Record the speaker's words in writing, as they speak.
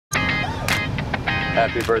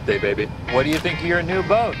Happy birthday, baby. What do you think of your new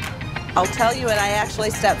boat? I'll tell you when I actually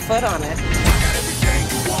step foot on it.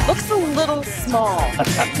 Looks a little small.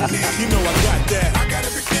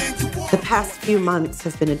 The past few months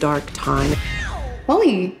has been a dark time.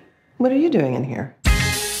 Molly, what are you doing in here?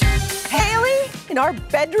 Haley, in our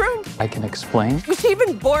bedroom? I can explain. Was she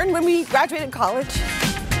even born when we graduated college?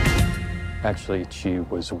 Actually, she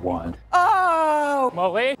was one. Oh!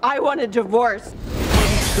 Molly? I want a divorce.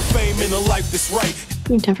 The fame in a life that's right.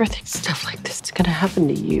 You never think stuff like this is gonna happen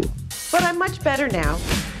to you. But I'm much better now.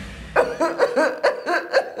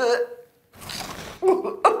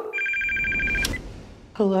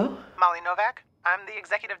 Hello? Molly Novak. I'm the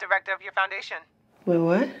executive director of your foundation. Wait,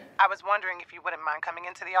 what? I was wondering if you wouldn't mind coming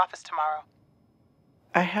into the office tomorrow.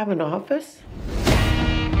 I have an office?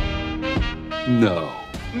 No.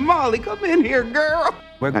 Molly, come in here, girl.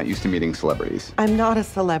 We're not used to meeting celebrities. I'm not a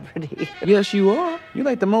celebrity. Yes, you are. You're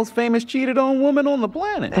like the most famous cheated on woman on the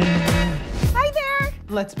planet. Hi there.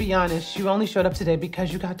 Let's be honest, you only showed up today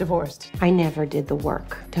because you got divorced. I never did the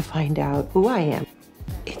work to find out who I am.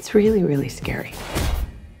 It's really, really scary.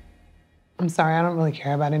 I'm sorry, I don't really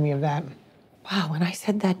care about any of that. Wow, when I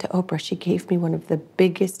said that to Oprah, she gave me one of the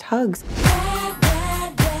biggest hugs.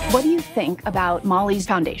 What do you think about Molly's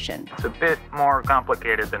foundation? It's a bit more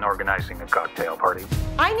complicated than organizing a cocktail party.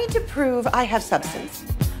 I need to prove I have substance.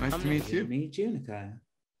 Nice to meet you. Meet you, Nakiah.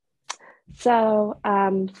 So,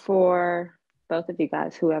 for both of you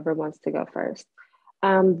guys, whoever wants to go first,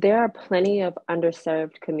 there are plenty of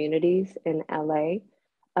underserved communities in LA.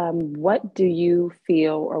 What do you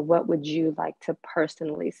feel, or what would you like to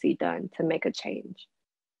personally see done to make a change?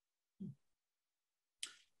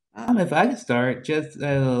 If I could start, just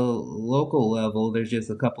at a local level, there's just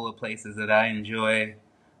a couple of places that I enjoy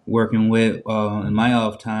working with in my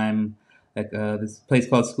off time. Like this place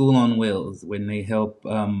called School on Wheels, when they help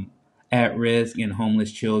at-risk and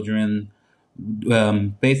homeless children,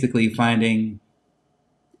 basically finding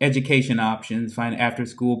education options, find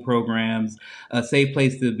after-school programs, a safe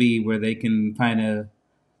place to be where they can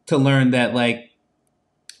to learn that, like,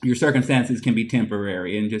 your circumstances can be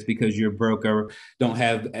temporary, and just because you're broke or don't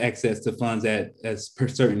have access to funds at a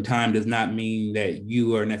certain time does not mean that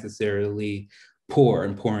you are necessarily poor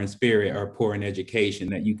and poor in spirit or poor in education,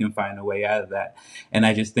 that you can find a way out of that. And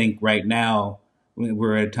I just think right now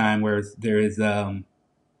we're at a time where there is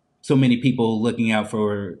so many people looking out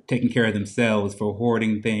for taking care of themselves, for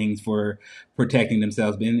hoarding things, for protecting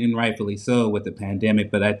themselves, and rightfully so with the pandemic.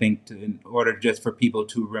 But I think in order just for people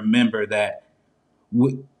to remember that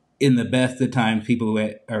in the best of times, people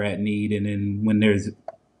are at need, and then when there's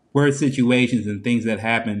worse situations and things that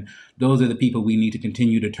happen, those are the people we need to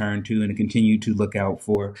continue to turn to and continue to look out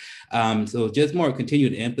for. So just more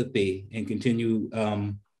continued empathy and continue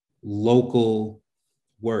local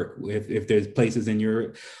work. If there's places in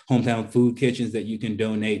your hometown food kitchens that you can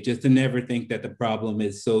donate, just to never think that the problem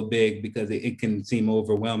is so big, because it can seem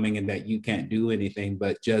overwhelming and that you can't do anything,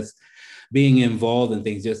 but just being involved in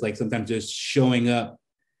things, just like sometimes just showing up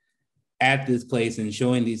at this place and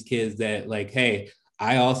showing these kids that, like, hey,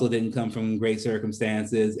 I also didn't come from great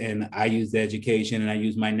circumstances, and I used education, and I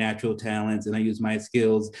used my natural talents, and I used my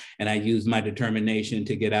skills, and I used my determination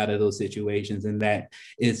to get out of those situations. And that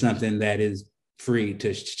is something that is free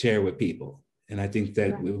to share with people. And I think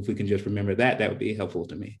that if we can just remember that, that would be helpful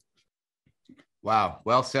to me. Wow.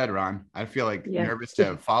 Well said, Ron. I feel like nervous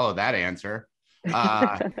to follow that answer.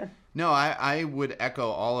 No, I would echo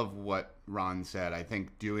all of what Ron said. I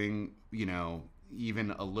think doing,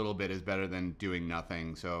 even a little bit is better than doing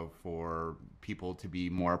nothing. So for people to be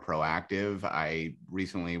more proactive, I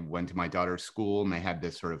recently went to my daughter's school and they had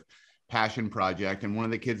this sort of passion project. And one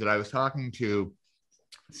of the kids that I was talking to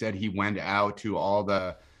said he went out to all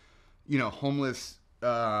the, homeless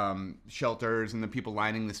shelters and the people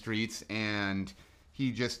lining the streets, and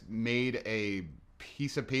he just made a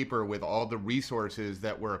piece of paper with all the resources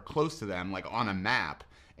that were close to them, like on a map,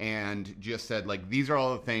 and just said, like, these are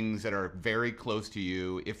all the things that are very close to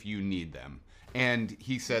you if you need them. And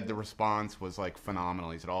he said the response was like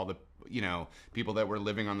phenomenal. He said all the people that were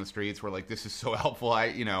living on the streets were like, this is so helpful.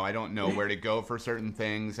 I don't know where to go for certain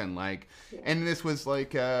things. And and this was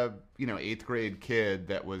like a, 8th grade kid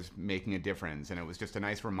that was making a difference. And it was just a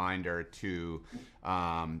nice reminder to,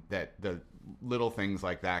 that the little things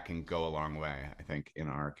like that can go a long way, I think, in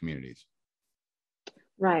our communities.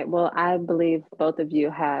 Right. Well, I believe both of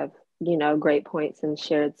you have, great points and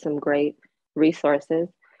shared some great resources.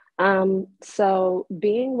 So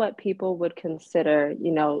being what people would consider,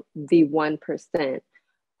 the 1%,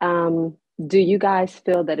 do you guys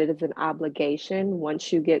feel that it is an obligation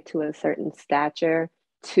once you get to a certain stature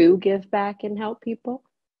to give back and help people?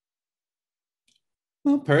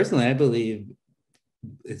 Well, personally, I believe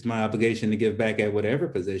it's my obligation to give back at whatever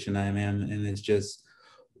position I'm in. And it's just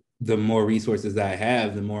the more resources I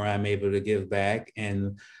have, the more I'm able to give back.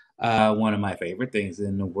 And one of my favorite things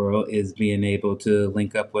in the world is being able to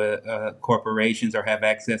link up with corporations or have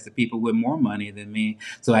access to people with more money than me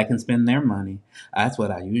so I can spend their money. That's what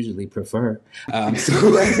I usually prefer.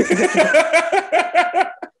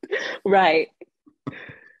 Right.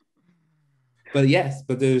 But yes,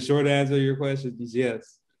 but the short answer to your question is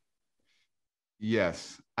yes.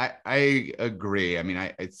 Yes, I agree. I mean,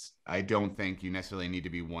 I don't think you necessarily need to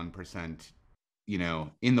be 1%,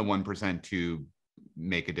 in the 1% to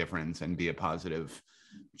make a difference and be a positive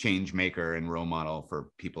change maker and role model for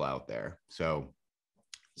people out there. So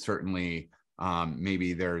certainly,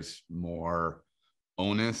 maybe there's more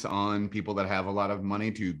onus on people that have a lot of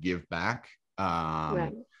money to give back.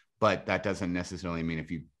 Right. But that doesn't necessarily mean it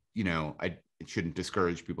shouldn't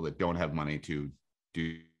discourage people that don't have money to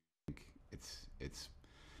do. It's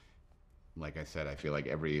like I said, I feel like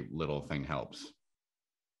every little thing helps.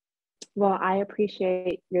 Well, I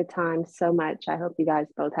appreciate your time so much. I hope you guys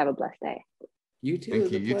both have a blessed day. You too.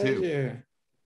 Thank It was you. a pleasure.